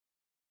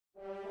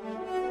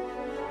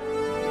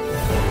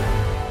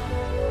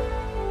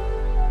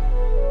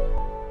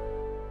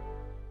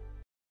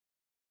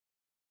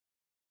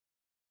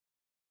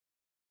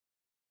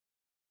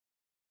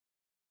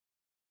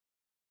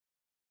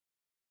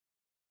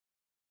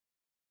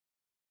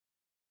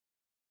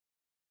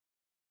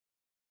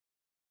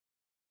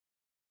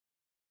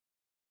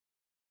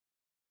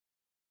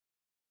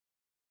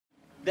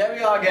There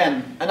we are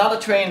again, another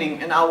training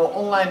in our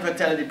online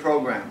vitality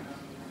program.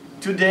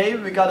 Today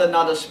we got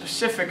another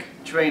specific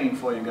training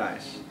for you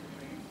guys.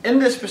 In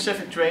this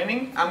specific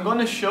training I'm going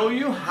to show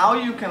you how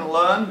you can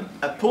learn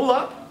a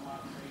pull-up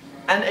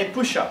and a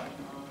push-up.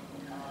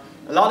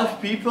 A lot of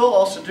people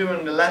also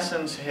during the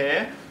lessons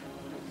here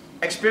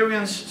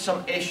experience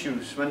some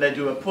issues when they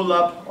do a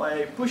pull-up or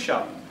a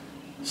push-up.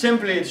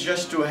 Simply it's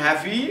just too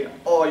heavy,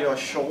 or your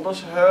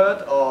shoulders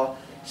hurt, or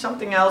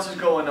something else is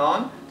going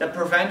on that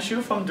prevents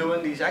you from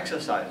doing these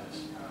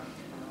exercises.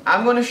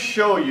 I'm going to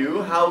show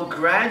you how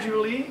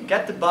gradually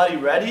get the body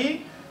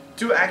ready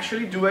to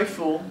actually do a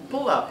full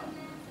pull-up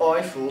or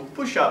a full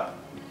push-up.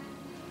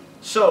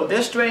 So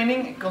this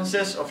training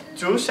consists of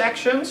 2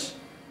 sections.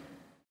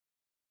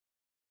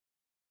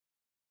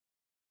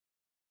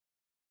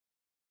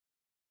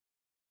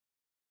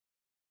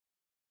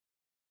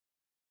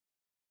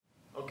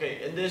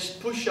 Okay, in this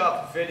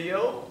push-up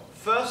video,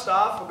 first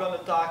off we're going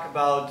to talk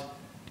about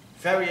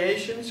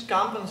variations,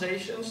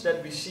 compensations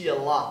that we see a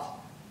lot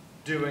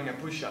during a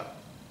push-up.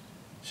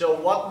 So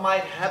what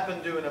might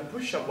happen during a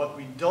push-up, what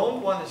we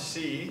don't want to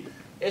see,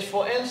 is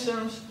for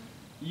instance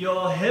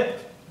your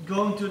hip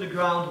going to the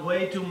ground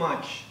way too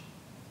much.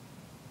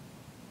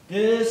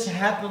 This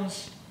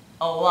happens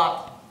a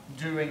lot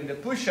during the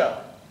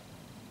push-up.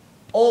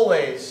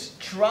 Always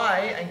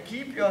try and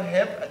keep your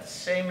hip at the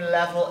same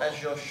level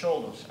as your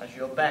shoulders, as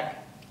your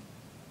back.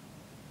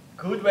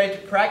 Good way to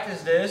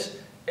practice this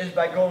is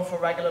by going for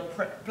regular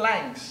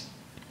planks.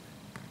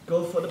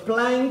 Go for the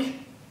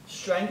plank,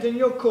 strengthen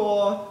your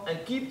core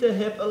and keep the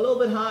hip a little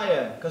bit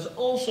higher, because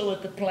also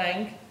with the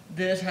plank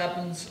this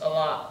happens a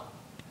lot.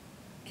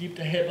 Keep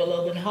the hip a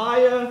little bit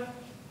higher,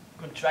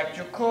 contract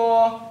your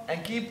core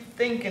and keep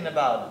thinking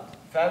about it.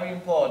 Very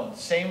important.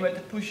 Same with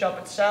the push-up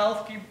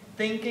itself, keep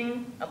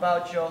thinking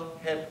about your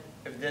hip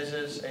if this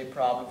is a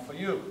problem for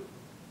you.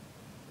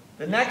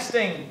 The next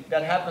thing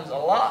that happens a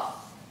lot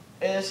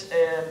is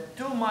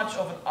too much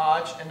of an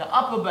arch in the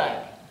upper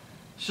back.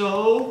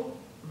 So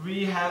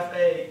we have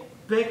a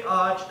big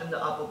arch in the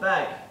upper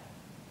back.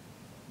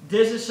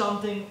 This is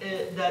something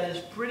that is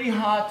pretty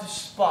hard to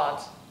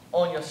spot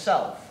on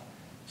yourself.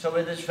 So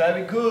it is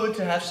very good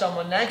to have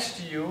someone next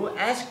to you.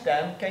 Ask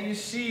them, can you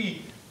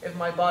see if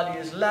my body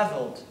is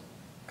leveled?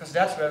 Because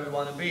that's where we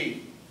want to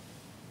be.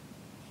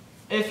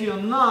 If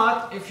you're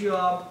not, if you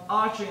are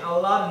arching a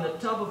lot in the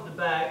top of the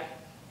back,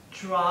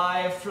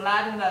 try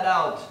flatten that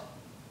out.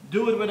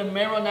 Do it with a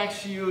mirror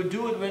next to you,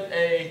 do it with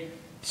a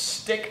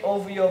stick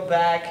over your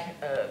back,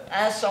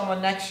 ask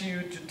someone next to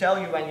you to tell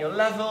you when you're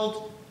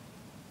leveled.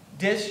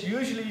 This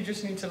usually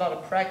just needs a lot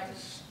of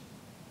practice.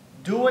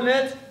 Doing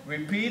it,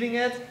 repeating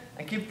it,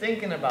 and keep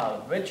thinking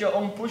about it. With your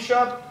own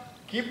push-up,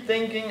 keep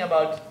thinking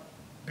about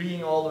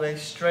being all the way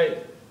straight.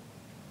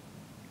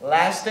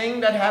 Last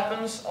thing that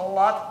happens a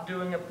lot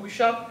during a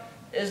push-up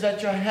is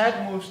that your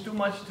head moves too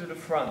much to the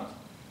front.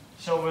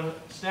 So when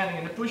standing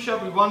in the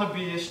push-up we want to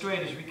be as straight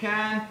as we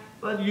can,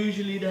 but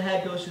usually the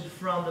head goes to the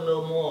front a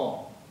little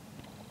more.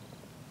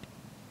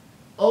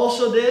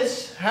 Also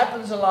this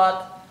happens a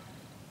lot.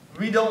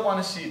 We don't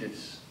want to see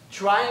this.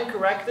 Try and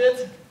correct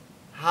it.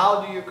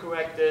 How do you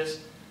correct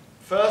this?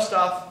 First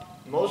off,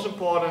 most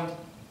important,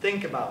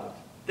 think about it.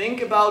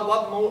 Think about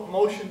what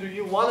motion do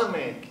you want to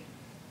make.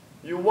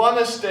 You want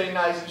to stay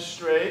nice and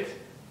straight,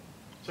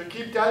 so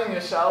keep telling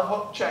yourself,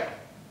 oh, check,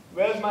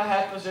 where's my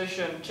head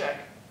position, check.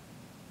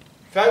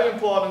 Very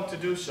important to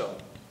do so.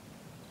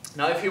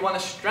 Now if you want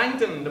to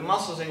strengthen the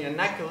muscles in your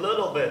neck a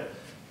little bit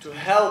to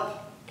help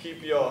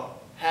keep your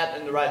head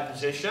in the right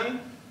position,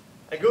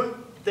 a good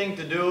thing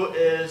to do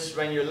is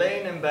when you're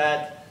laying in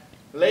bed,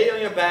 lay on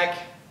your back,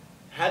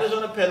 head is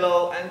on a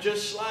pillow and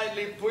just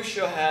slightly push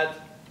your head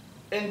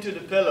into the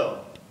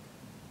pillow.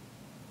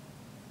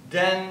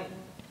 Then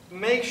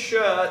make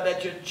sure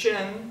that your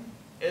chin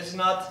is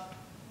not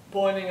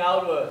pointing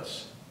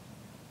outwards.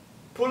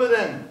 Pull it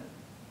in.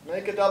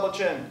 Make a double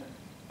chin.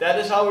 That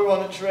is how we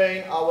want to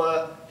train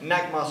our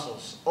neck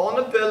muscles. On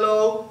the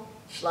pillow,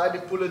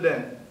 slightly pull it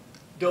in.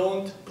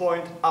 Don't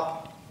point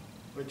up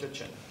with your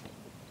chin.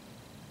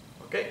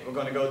 Okay, we're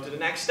going to go to the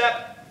next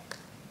step.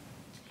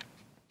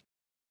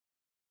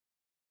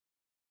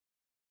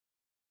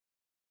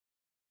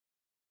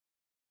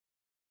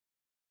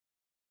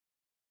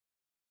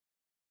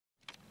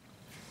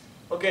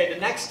 Okay,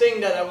 the next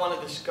thing that I want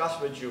to discuss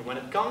with you, when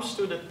it comes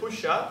to the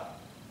push-up,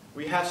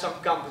 we have some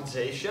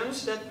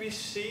compensations that we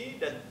see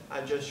that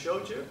I just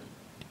showed you.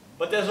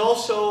 But there's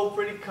also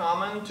pretty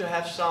common to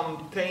have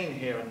some pain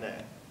here and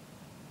there.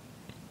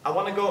 I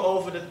want to go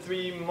over the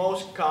 3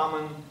 most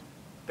common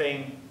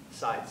pain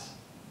sites.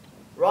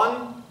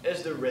 One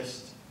is the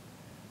wrist.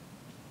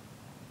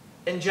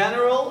 In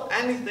general,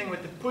 anything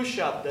with the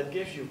push-up that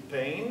gives you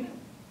pain,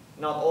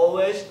 not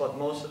always, but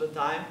most of the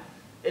time,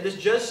 it is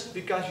just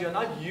because you're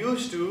not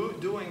used to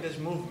doing this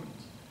movement.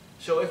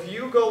 So if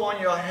you go on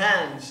your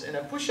hands in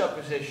a push-up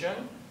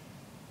position,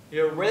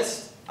 your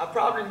wrists are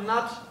probably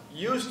not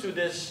used to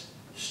this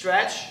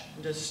stretch,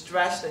 the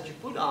stress that you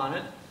put on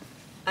it,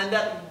 and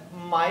that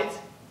might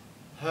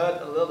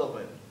hurt a little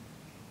bit.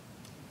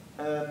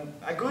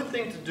 A good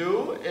thing to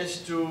do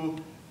is to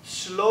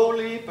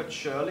slowly but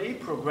surely,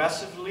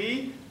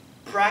 progressively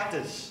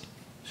practice.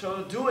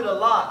 So do it a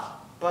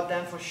lot, but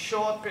then for a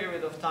short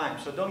period of time.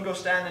 So don't go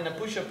stand in a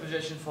push-up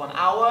position for an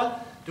hour,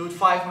 do it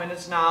 5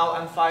 minutes now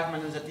and 5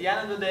 minutes at the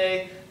end of the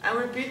day, and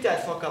repeat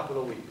that for a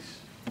couple of weeks.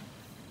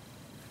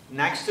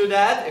 Next to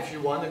that, if you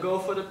want to go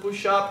for the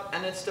push-up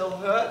and it still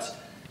hurts,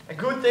 a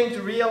good thing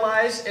to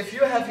realize, if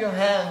you have your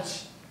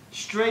hands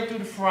straight to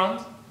the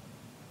front,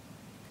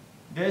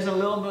 there's a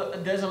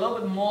little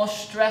bit more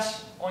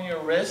stress on your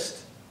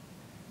wrist,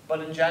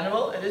 but in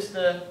general it is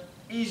the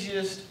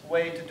easiest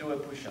way to do a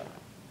push-up.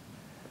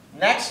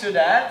 Next to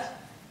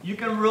that, you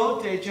can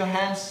rotate your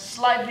hands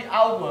slightly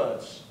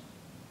outwards.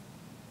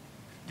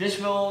 This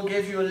will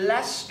give you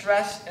less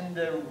stress in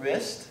the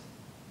wrist,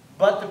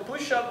 but the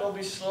push-up will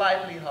be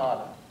slightly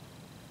harder.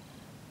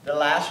 The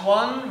last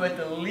one, with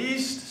the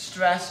least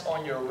stress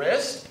on your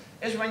wrist,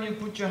 is when you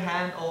put your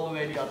hand all the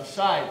way the other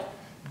side.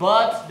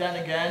 But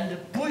then again, the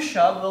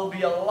push-up will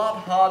be a lot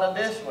harder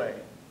this way.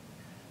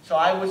 So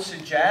I would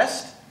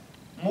suggest,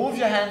 move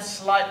your hands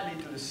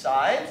slightly to the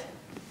side,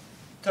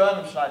 turn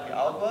them slightly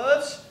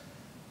outwards,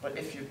 but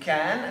if you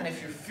can, and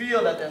if you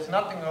feel that there's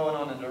nothing going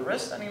on in the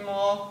wrist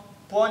anymore,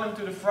 point them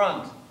to the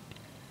front.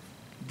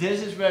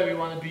 This is where we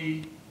want to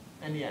be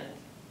in the end.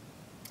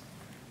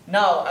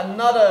 Now,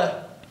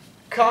 another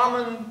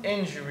common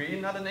injury,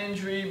 not an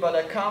injury, but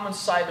a common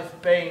side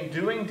of pain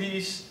doing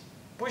these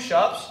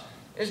push-ups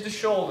is the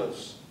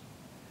shoulders.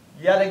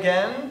 Yet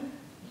again,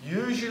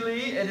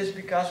 usually it is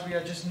because we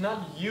are just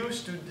not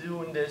used to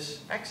doing this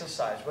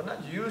exercise. We're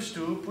not used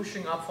to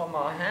pushing up from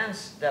our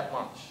hands that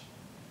much.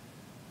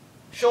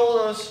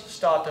 Shoulders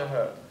start to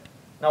hurt.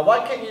 Now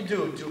what can you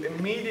do to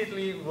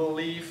immediately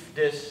relieve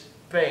this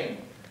pain?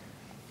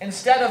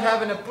 Instead of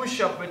having a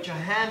push-up with your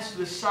hands to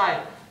the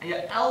side and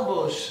your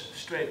elbows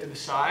straight to the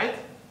side,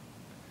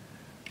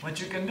 what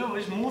you can do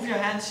is move your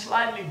hands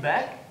slightly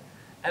back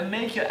and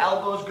make your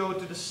elbows go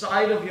to the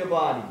side of your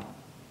body.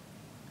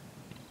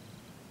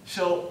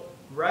 So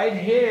right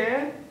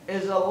here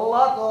is a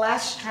lot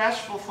less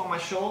stressful for my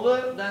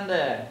shoulder than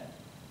there.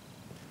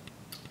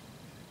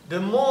 The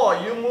more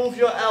you move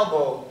your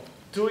elbow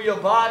to your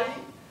body,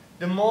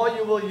 the more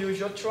you will use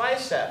your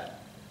tricep.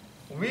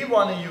 We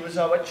want to use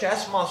our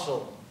chest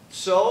muscle.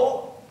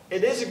 So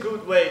it is a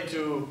good way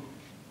to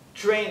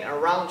train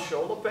around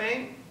shoulder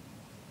pain,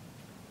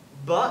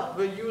 but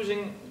we're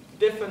using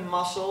different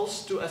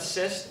muscles to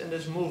assist in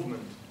this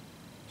movement.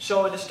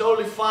 So it is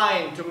totally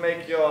fine to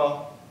make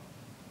your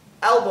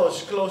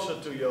elbows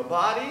closer to your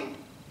body,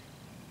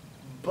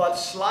 but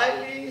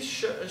slowly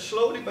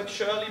but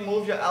surely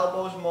move your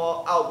elbows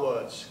more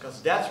outwards,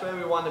 because that's where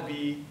we want to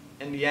be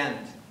in the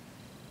end.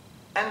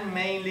 And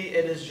mainly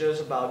it is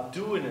just about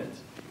doing it.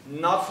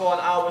 Not for an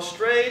hour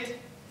straight,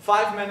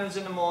 5 minutes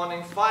in the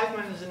morning, 5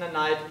 minutes in the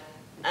night,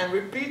 and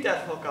repeat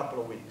that for a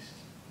couple of weeks.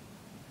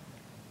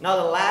 Now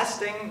the last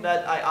thing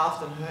that I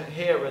often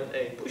hear with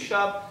a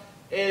push-up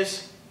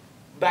is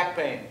back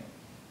pain.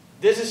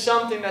 This is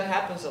something that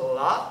happens a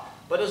lot,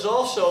 but is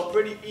also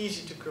pretty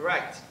easy to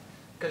correct.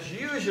 Because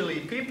usually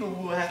people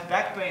who have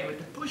back pain with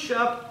the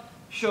push-up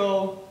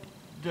show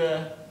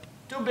the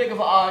too big of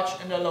an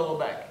arch in their lower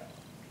back.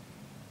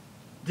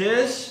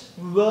 This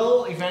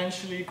will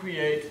eventually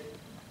create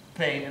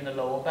pain in the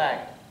lower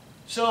back.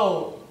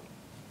 So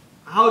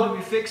how do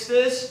we fix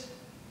this?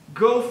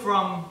 Go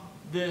from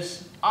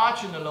this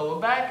arch in the lower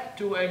back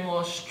to a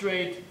more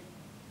straight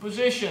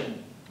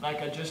position.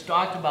 Like I just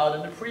talked about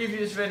in the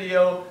previous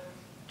video,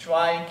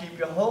 try and keep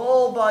your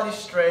whole body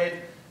straight,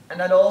 and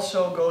that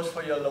also goes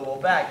for your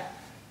lower back.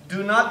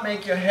 Do not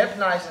make your hip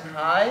nice and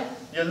high,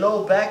 your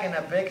lower back in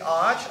a big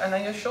arch, and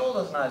then your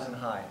shoulders nice and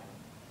high.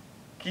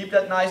 Keep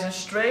that nice and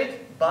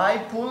straight by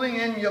pulling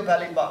in your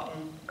belly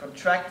button,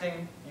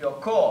 contracting your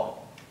core.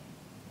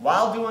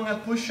 While doing a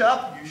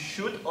push-up, you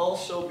should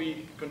also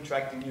be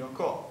contracting your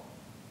core.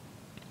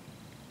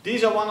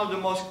 These are one of the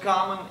most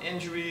common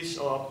injuries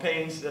or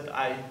pains that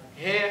I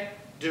hear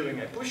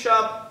doing a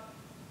push-up.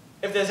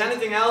 If there's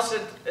anything else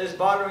that is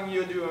bothering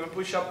you doing a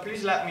push-up,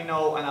 please let me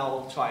know and I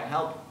will try and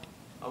help.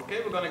 Okay,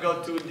 we're going to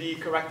go to the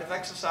corrective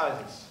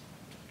exercises.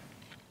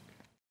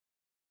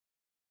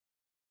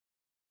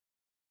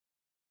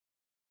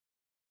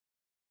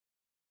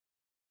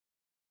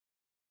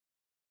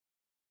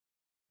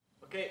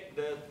 Okay,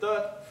 the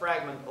third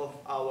fragment of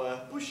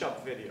our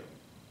push-up video.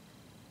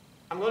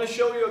 I'm going to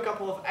show you a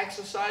couple of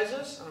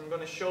exercises, and I'm going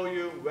to show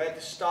you where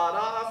to start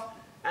off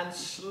and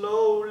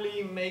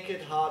slowly make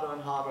it harder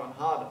and harder and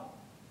harder.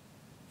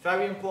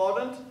 Very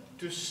important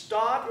to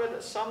start with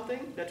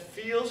something that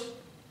feels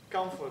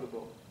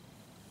comfortable.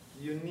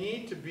 You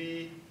need to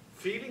be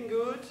feeling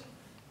good,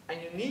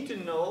 and you need to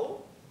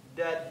know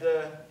that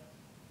the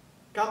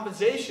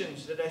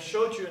compensations that I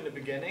showed you in the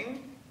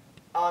beginning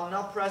are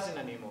not present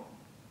anymore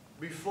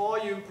before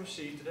you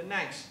proceed to the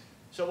next.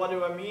 So what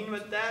do I mean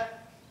with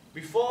that?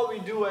 Before we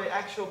do an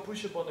actual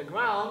push-up on the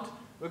ground,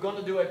 we're going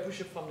to do a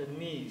push-up from the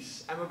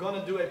knees, and we're going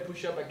to do a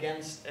push-up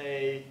against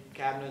a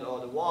cabinet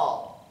or the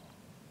wall.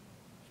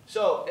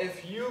 So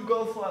if you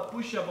go for a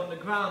push-up on the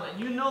ground and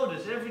you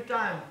notice every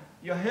time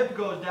your hip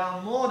goes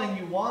down more than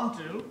you want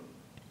to,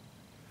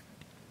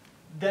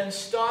 then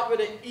start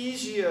with an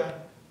easier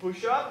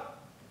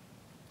push-up.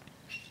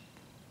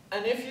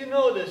 And if you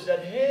notice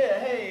that here,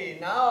 hey,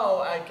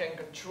 now I can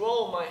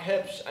control my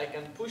hips, I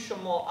can push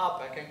them more up,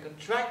 I can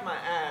contract my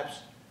abs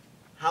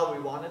how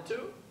we want it to.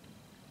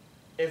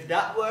 If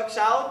that works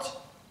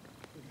out,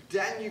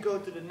 then you go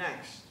to the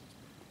next.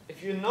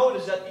 If you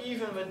notice that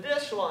even with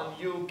this one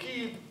you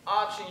keep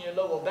arching your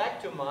lower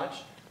back too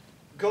much,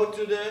 go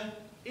to the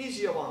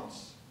easier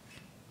ones.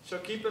 So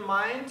keep in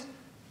mind,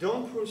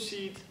 don't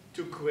proceed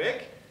too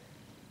quick.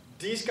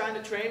 These kind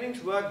of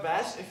trainings work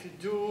best if you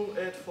do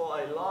it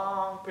for a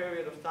long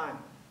period of time.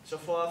 So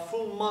for a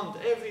full month,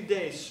 every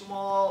day,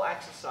 small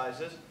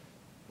exercises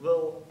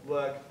will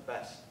work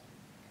best.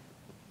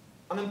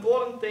 An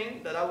important thing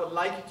that I would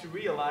like you to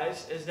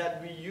realize is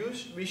that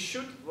we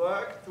should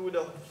work through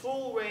the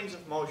full range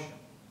of motion.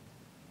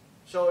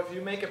 So if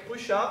you make a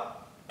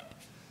push-up,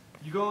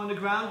 you go on the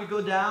ground, you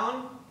go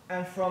down,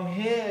 and from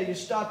here you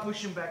start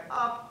pushing back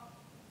up,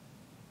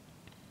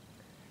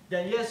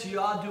 then yes, you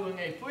are doing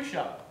a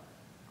push-up.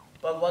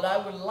 But what I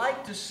would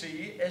like to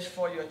see is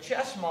for your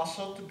chest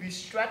muscle to be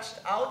stretched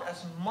out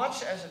as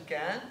much as it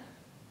can,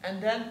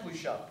 and then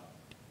push up.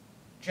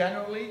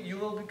 Generally, you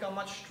will become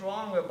much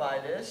stronger by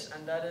this,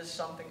 and that is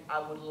something I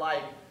would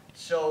like.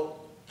 So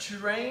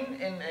train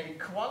in a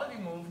quality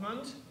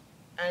movement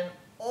and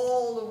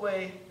all the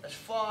way as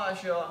far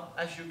as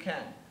you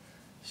can.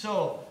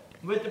 So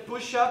with the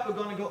push-up, we're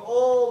going to go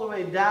all the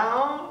way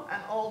down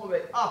and all the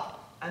way up.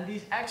 And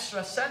these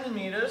extra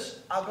centimeters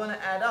are going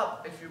to add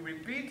up. If you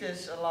repeat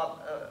this a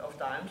lot of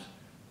times,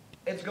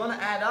 it's going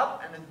to add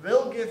up and it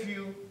will give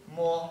you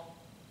more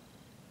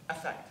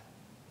effect.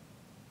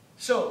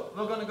 So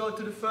we're going to go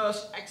to the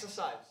first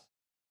exercise.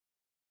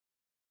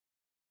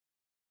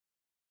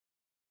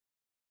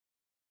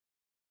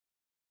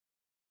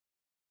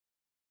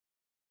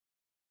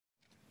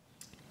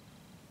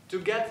 To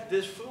get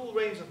this full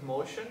range of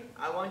motion,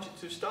 I want you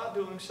to start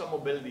doing some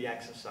mobility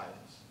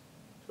exercises.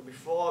 So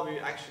before we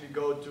actually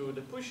go to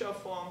the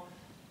push-up form,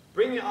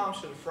 bring your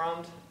arms to the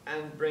front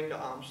and bring the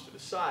arms to the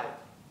side.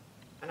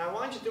 And I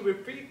want you to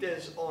repeat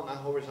this on a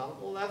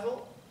horizontal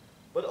level,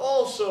 but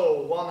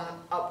also one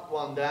up,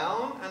 one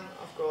down, and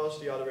of course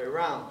the other way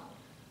around.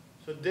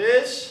 So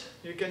this,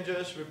 you can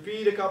just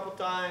repeat a couple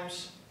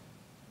times.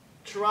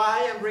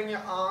 Try and bring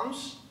your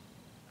arms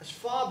as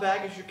far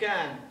back as you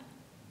can.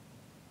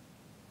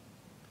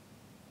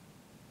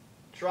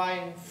 Try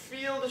and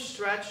feel the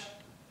stretch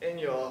in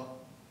your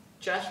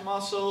chest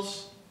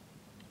muscles.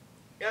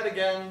 Yet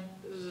again,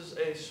 this is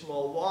a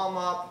small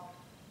warm-up,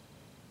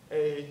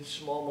 a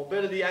small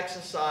mobility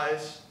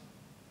exercise.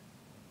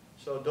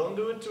 So don't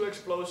do it too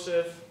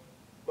explosive,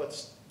 but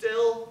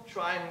still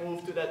try and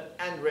move to that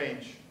end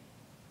range.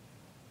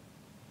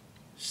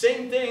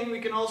 Same thing we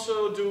can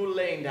also do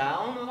laying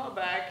down on our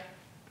back,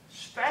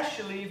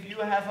 especially if you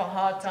have a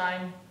hard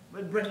time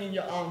with bringing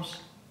your arms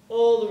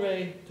all the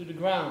way to the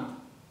ground.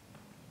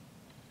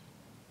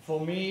 For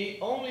me,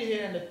 only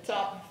here in the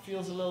top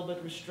feels a little bit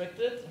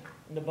restricted,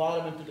 and the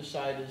bottom and to the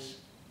side is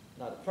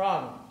not a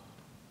problem.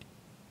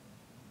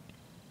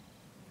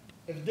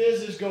 If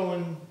this is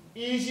going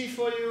easy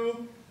for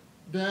you,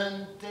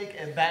 then take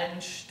a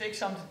bench, take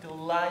something to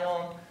lie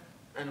on,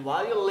 and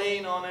while you're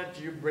laying on it,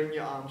 you bring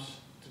your arms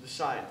to the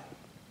side.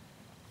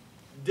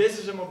 This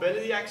is a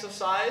mobility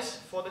exercise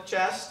for the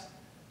chest.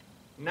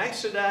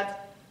 Next to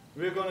that,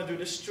 we're going to do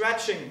the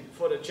stretching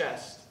for the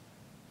chest.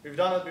 We've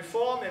done it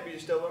before, maybe you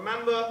still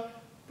remember.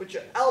 Put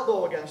your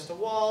elbow against the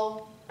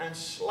wall and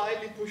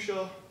slightly push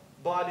your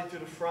body to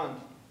the front.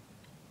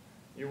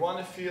 You want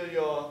to feel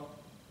your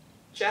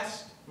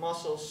chest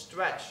muscles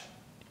stretch.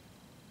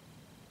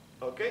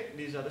 Okay,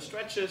 these are the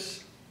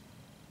stretches.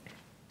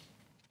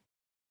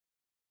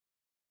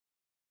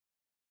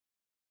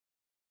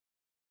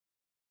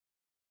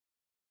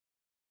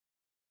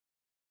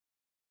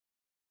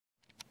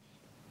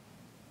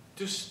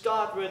 To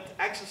start with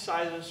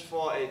exercises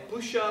for a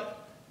push-up,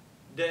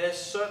 there's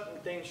certain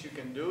things you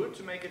can do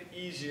to make it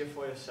easier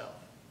for yourself.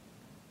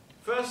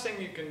 First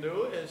thing you can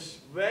do is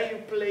where you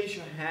place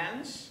your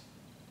hands,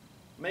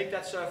 make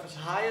that surface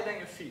higher than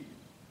your feet.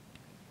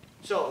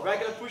 So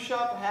regular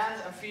push-up,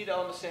 hands and feet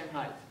are on the same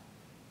height.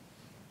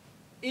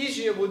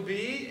 Easier would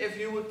be if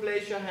you would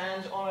place your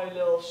hands on a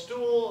little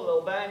stool, a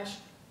little bench,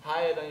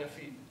 higher than your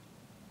feet.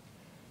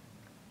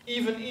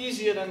 Even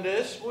easier than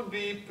this would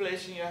be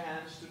placing your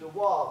hands to the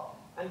wall.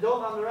 And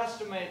don't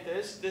underestimate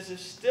this, this is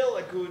still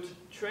a good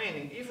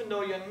training. Even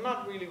though you're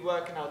not really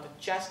working out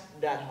the chest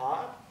that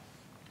hard,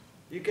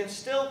 you can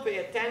still pay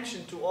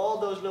attention to all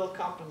those little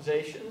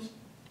compensations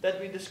that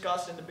we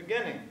discussed in the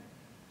beginning.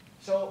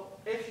 So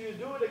if you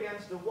do it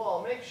against the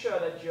wall, make sure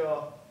that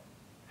your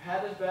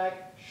head is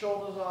back,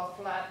 shoulders are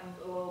flattened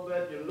a little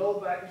bit, your low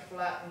back is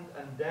flattened,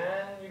 and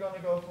then you're going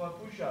to go for a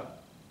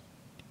push-up.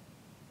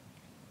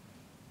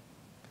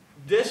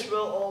 This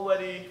will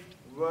already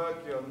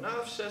work your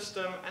nerve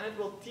system and it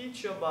will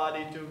teach your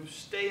body to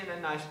stay in a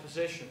nice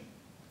position.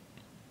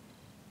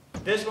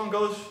 This one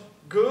goes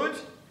good.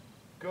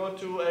 Go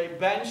to a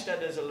bench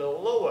that is a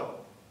little lower.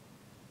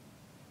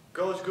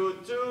 Goes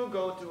good too,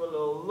 go to a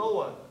little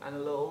lower and a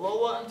little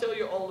lower until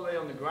you're all the way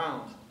on the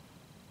ground.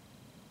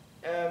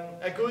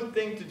 A good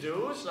thing to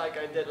do is, like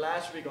I did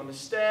last week on the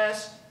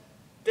stairs,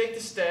 take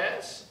the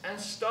stairs and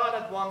start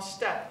at one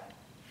step.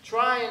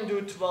 Try and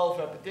do 12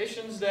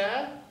 repetitions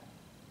there.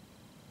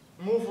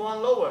 Move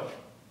one lower.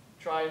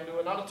 Try and do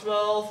another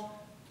 12,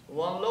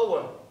 one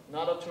lower,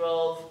 another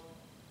 12,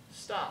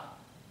 stop.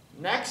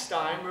 Next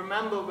time,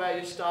 remember where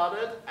you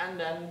started and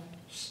then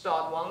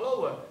start one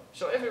lower.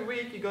 So every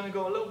week you're going to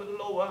go a little bit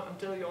lower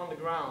until you're on the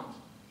ground.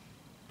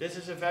 This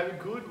is a very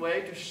good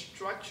way to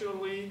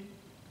structurally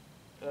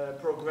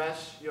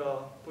progress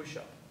your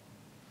push-up.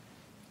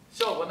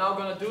 So we're now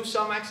going to do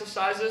some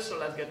exercises, so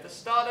let's get this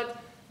started.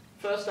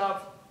 First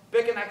up,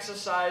 pick an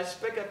exercise,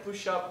 pick a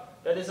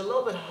push-up that is a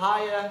little bit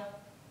higher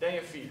than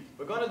your feet.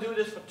 We're going to do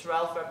this for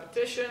 12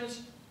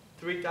 repetitions,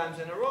 3 times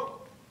in a row.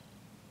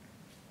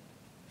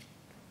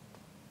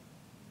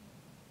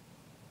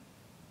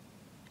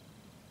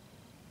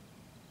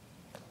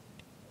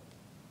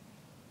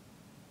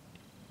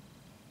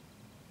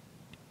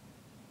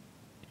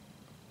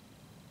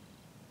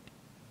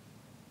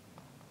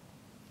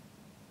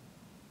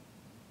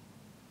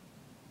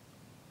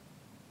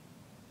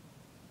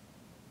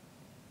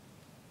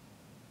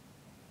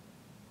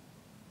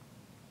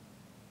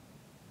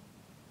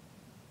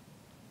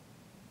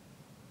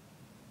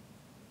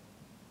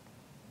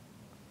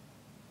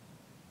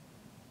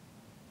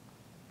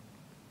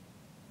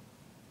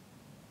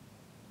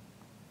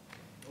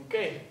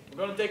 Okay, we're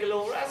going to take a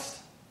little rest.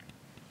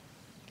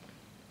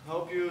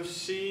 Hope you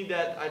see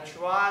that I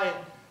try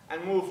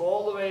and move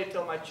all the way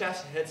till my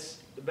chest hits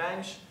the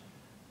bench.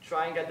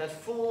 Try and get that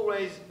full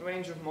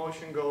range of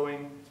motion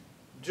going.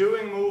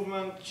 During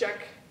movement,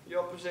 check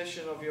your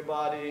position of your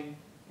body.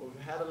 Move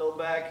your head a little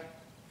back.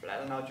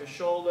 Flatten out your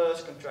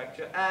shoulders, contract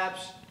your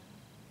abs.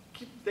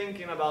 Keep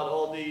thinking about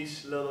all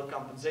these little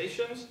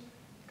compensations,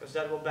 because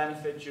that will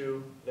benefit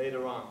you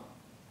later on.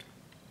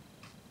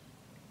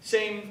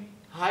 Same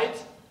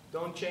height.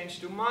 Don't change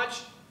too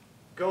much.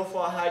 Go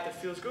for a height that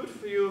feels good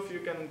for you. If you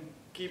can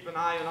keep an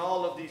eye on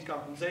all of these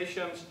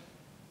compensations,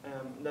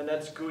 then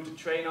that's good to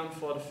train on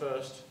for the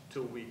first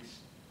 2 weeks.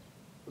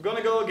 We're going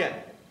to go again.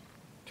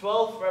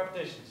 12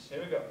 repetitions.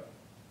 Here we go.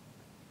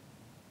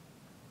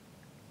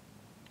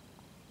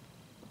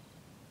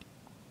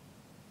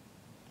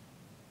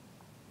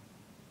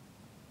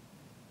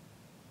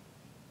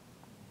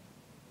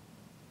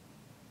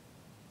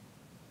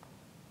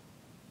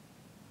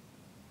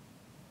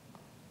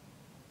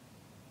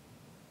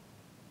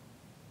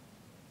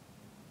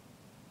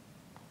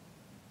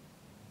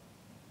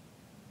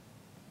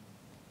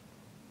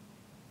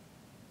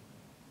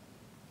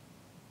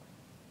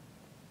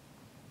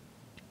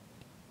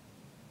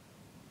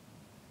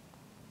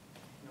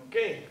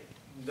 Okay,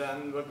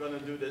 then we're going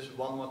to do this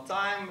one more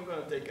time. We're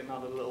going to take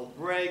another little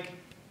break.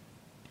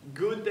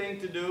 Good thing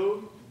to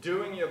do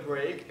during your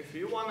break, if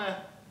you want to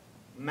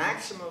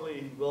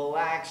maximally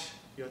relax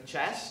your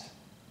chest,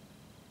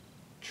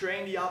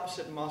 train the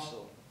opposite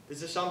muscle.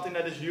 This is something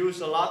that is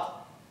used a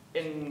lot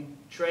in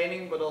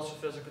training, but also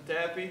physical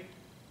therapy.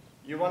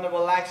 You want to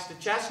relax the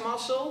chest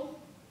muscle,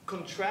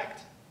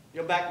 contract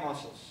your back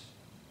muscles.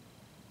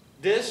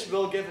 This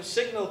will give a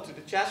signal to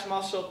the chest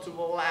muscle to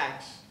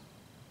relax,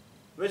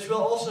 which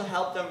will also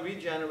help them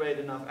regenerate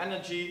enough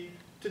energy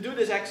to do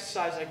this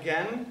exercise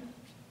again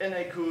in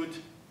a good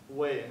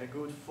way, in a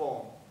good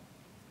form.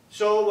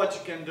 So what you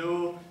can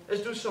do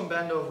is do some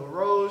bend over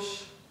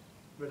rows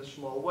with a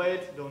small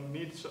weight. Don't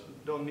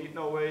need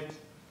no weight.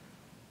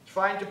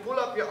 Trying to pull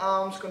up your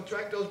arms,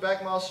 contract those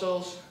back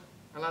muscles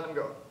and let them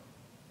go.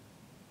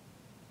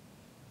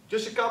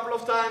 Just a couple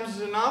of times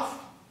is enough,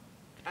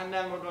 and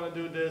then we're going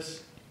to do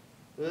this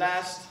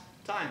last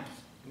time.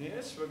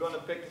 Yes, we're going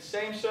to pick the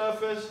same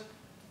surface.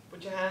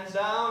 Put your hands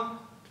down,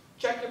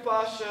 check your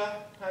posture,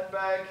 head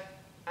back,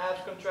 abs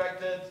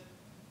contracted,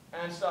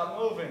 and start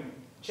moving.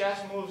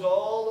 Chest moves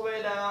all the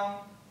way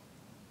down.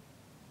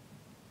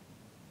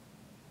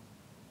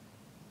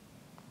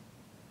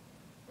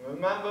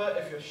 Remember,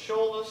 if your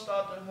shoulders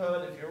start to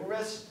hurt, if your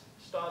wrist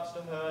starts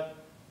to hurt,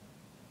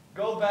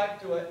 go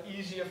back to an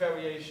easier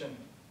variation.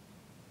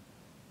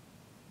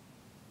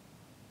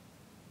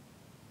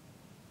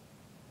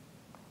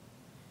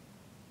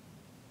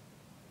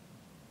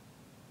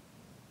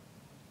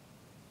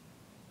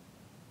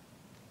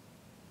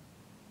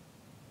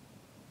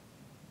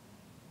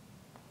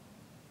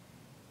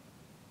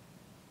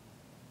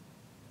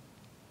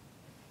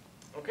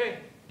 Okay,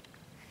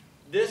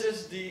 this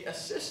is the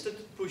assisted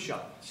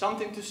push-up.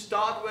 Something to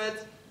start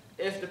with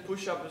if the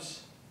push-up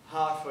is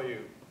hard for you.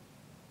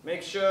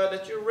 Make sure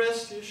that your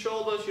wrist, your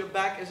shoulders, your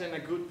back is in a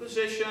good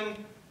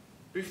position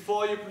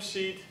before you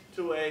proceed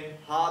to a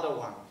harder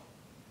one.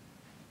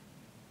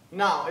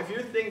 Now, if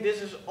you think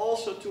this is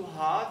also too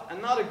hard,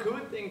 another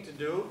good thing to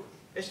do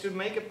is to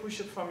make a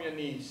push-up from your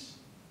knees.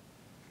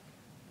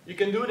 You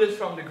can do this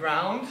from the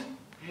ground,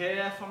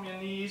 here from your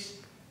knees,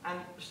 and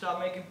start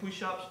making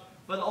push-ups.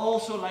 but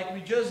also like we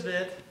just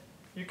did,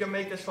 you can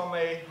make this from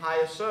a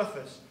higher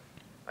surface.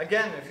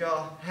 Again, if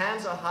your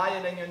hands are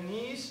higher than your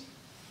knees,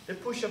 the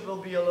push-up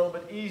will be a little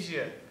bit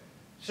easier.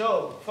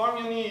 So, from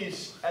your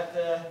knees at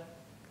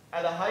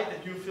a height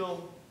that you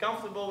feel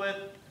comfortable with,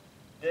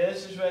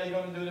 this is where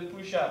you're going to do the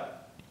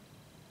push-up.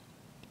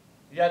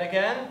 Yet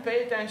again,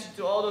 pay attention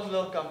to all those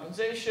little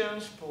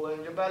compensations. Pull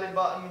in your belly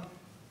button,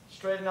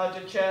 straighten out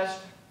your chest,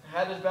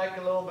 head is back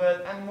a little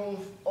bit, and move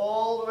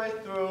all the way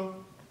through.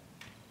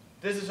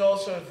 This is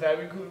also a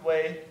very good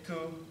way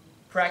to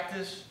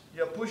practice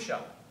your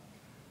push-up.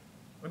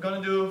 We're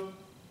going to do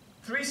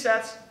 3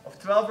 sets of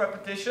 12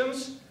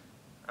 repetitions.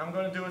 I'm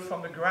going to do it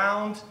from the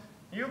ground.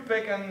 You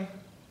pick a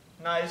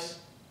nice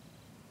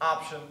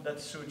option that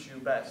suits you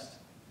best.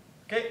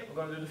 Okay, we're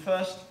going to do the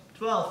first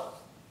 12.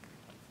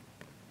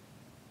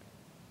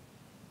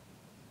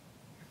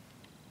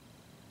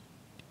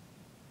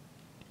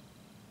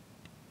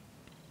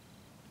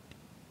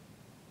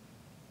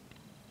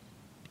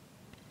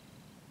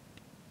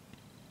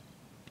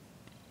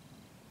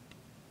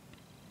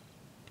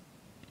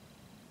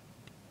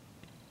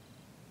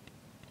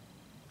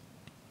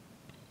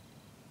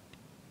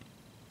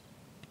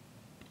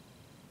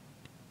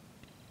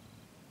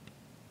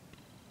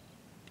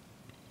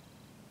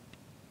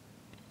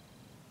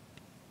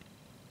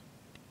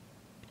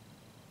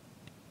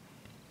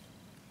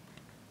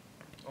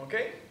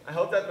 Okay, I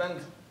hope that went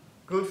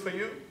good for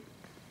you.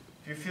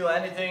 If you feel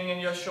anything in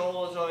your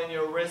shoulders or in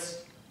your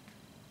wrist,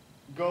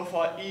 go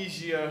for an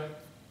easier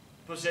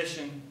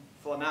position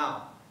for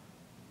now.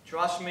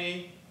 Trust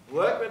me,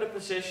 work with a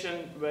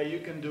position where you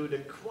can do the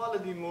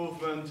quality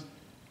movement.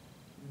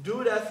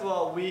 Do that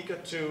for a week or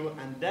 2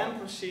 and then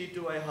proceed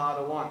to a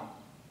harder one.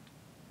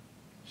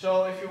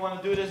 So if you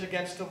want to do this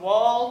against the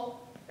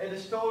wall, it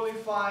is totally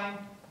fine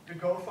to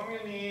go from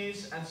your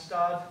knees and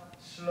start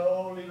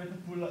slowly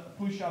with the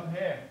push-up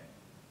here.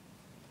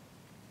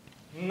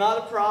 Not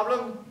a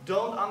problem,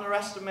 don't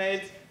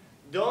underestimate,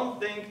 don't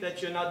think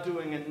that you're not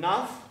doing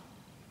enough,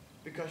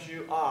 because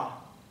you are.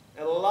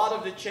 A lot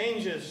of the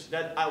changes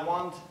that I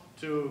want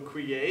to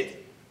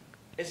create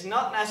is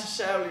not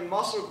necessarily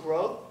muscle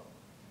growth,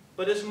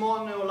 but it's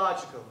more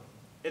neurological.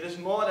 It is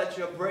more that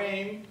your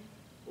brain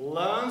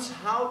learns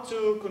how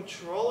to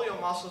control your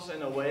muscles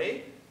in a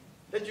way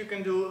that you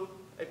can do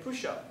a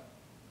push-up.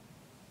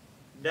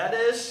 That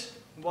is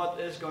what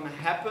is going to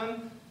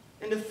happen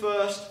in the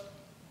first,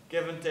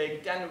 give and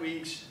take, 10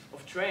 weeks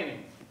of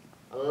training.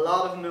 A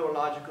lot of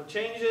neurological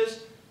changes,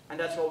 and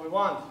that's what we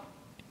want.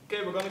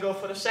 Okay, we're going to go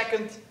for the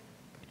second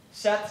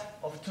set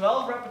of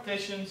 12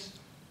 repetitions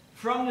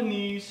from the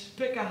knees.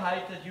 Pick a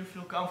height that you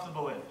feel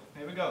comfortable with.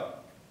 Here we go.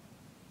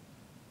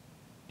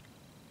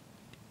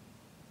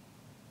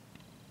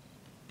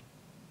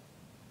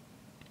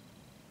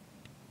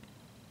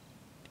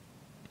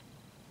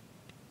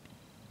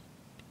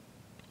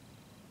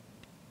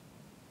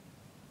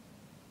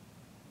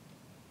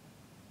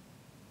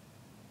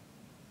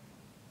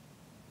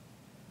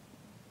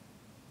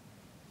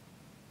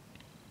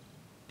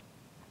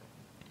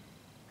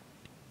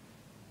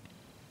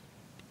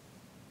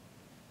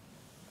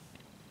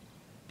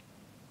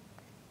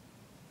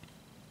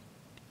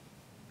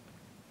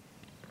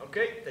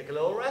 Okay, take a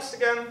little rest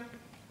again.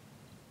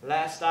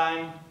 Last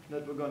time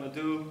that we're going to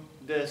do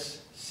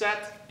this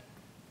set,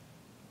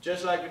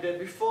 just like we did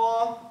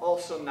before,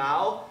 also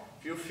now,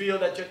 if you feel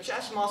that your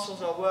chest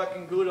muscles are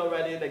working good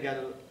already,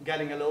 they're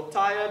getting a little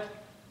tired,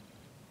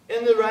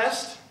 in the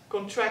rest,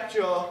 contract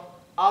your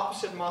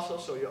opposite muscle,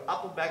 so your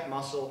upper back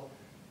muscle,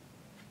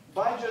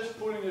 by just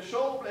pulling the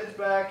shoulder blades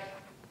back,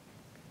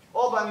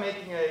 or by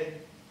making a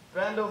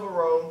bend over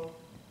row.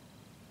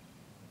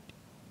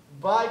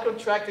 By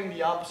contracting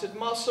the opposite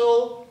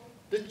muscle,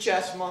 the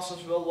chest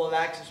muscles will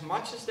relax as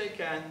much as they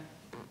can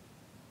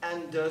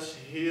and thus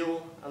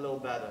heal a little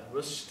better,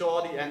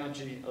 restore the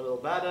energy a little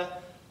better.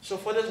 So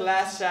for this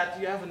last set,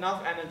 you have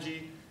enough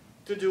energy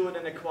to do it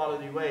in a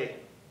quality way.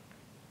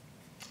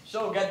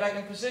 So get back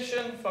in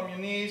position from your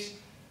knees,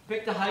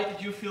 pick the height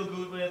that you feel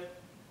good with,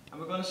 and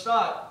we're going to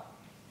start.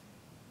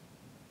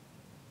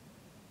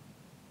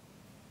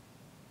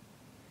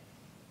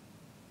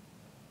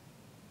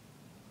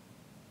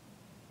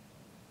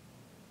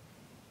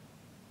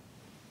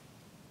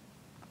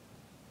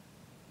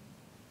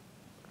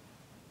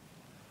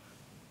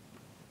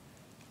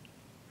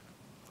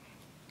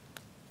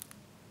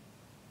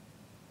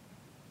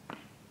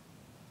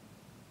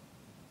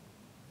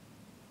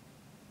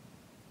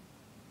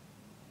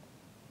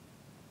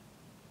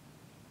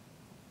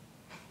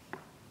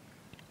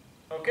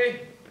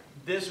 Okay,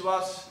 this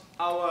was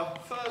our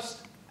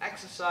first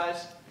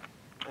exercise.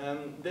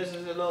 This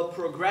is a little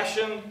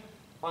progression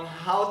on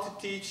how to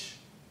teach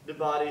the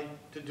body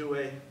to do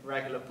a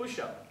regular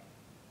push-up.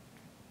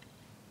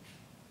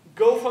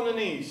 Go from the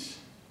knees.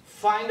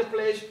 Find a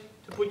place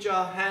to put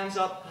your hands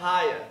up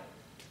higher.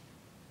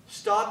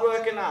 Start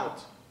working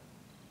out.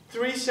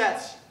 3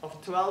 sets of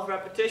 12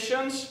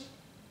 repetitions.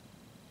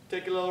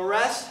 Take a little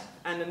rest,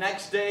 and the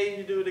next day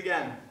you do it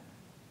again.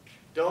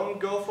 Don't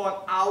go for an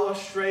hour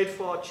straight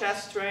for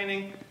chest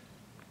training.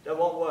 that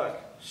won't work.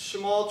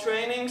 Small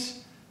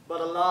trainings,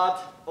 but a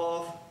lot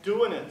of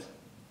doing it,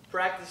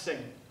 practicing.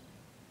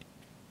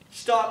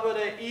 Start with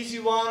an easy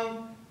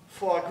one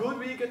for a good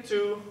week or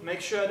two.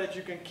 Make sure that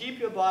you can keep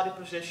your body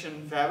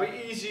position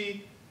very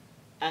easy,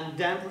 and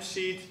then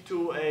proceed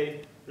to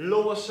a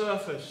lower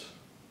surface.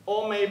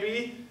 Or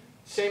maybe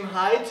same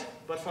height,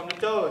 but from the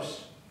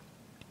toes.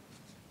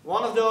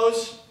 One of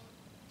those,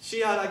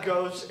 see how that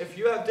goes. If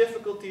you have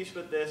difficulties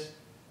with this,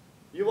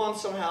 you want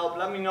some help,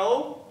 let me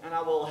know and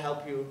I will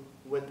help you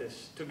with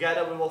this.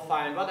 Together we will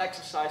find what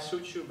exercise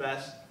suits you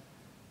best,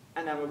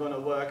 and then we're going to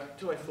work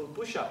to a full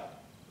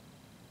push-up.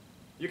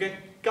 You can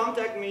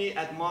contact me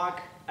at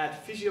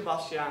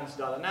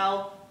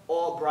mark@fysiobastiaens.nl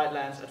or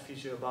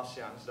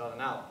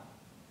brightlands@fysiobastiaens.nl.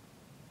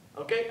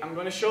 Okay, I'm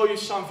going to show you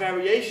some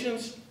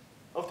variations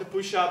of the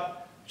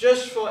push-up,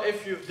 just for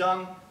if you've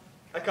done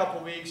a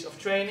couple weeks of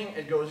training,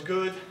 it goes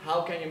good,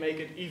 how can you make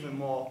it even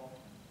more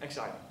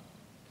exciting?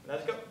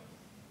 Let's go.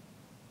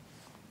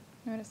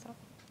 You want to stop?